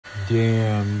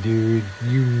damn, dude.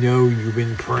 You know you've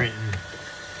been printing.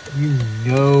 You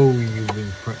know you've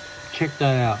been printing. Check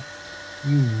that out.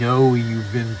 You know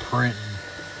you've been printing.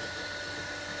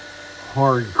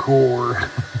 Hardcore.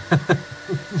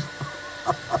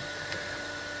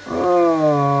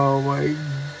 Oh my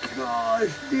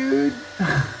gosh, dude.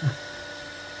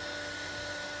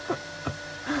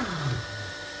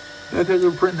 That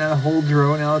they're printing that whole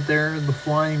drone out there, the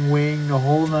flying wing, the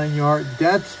whole 9 yards.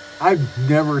 I've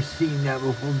never seen that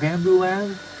before. Bamboo Lab,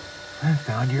 I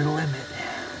found your limit.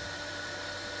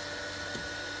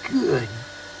 Good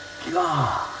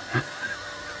God.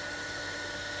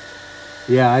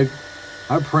 Yeah,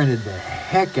 I printed the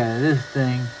heck out of this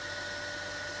thing.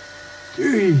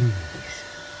 Jeez.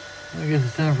 I guess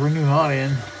it's time for a new hot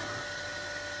end.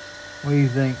 What do you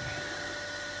think?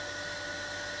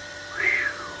 Whew.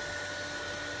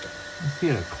 Let's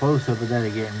get a close-up of that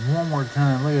again. One more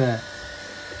time. Look at that.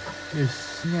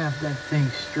 Just snap that thing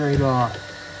straight off.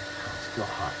 Oh, it's still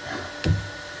hot.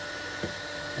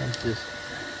 That's just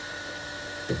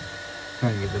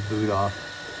trying to get the boot off.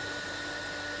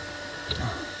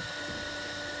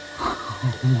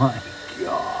 Oh my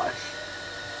gosh.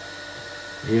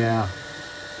 Yeah.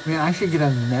 Man, I should get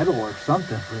a medal or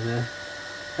something for this.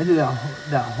 I did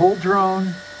that whole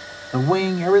drone, the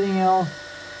wing, everything else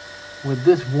with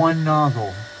this one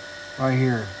nozzle right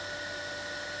here.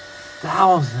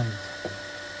 Thousands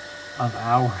of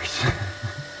hours.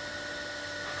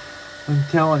 I'm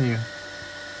telling you.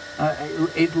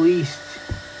 At least,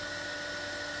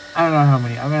 I don't know how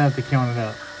many. I'm going to have to count it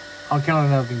up. I'll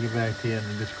count it up and get back to you in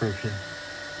the description.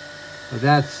 But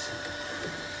that's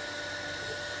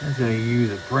how you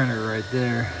use a printer right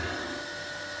there.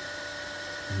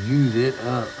 Use it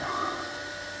up.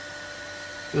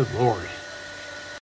 Good Lord.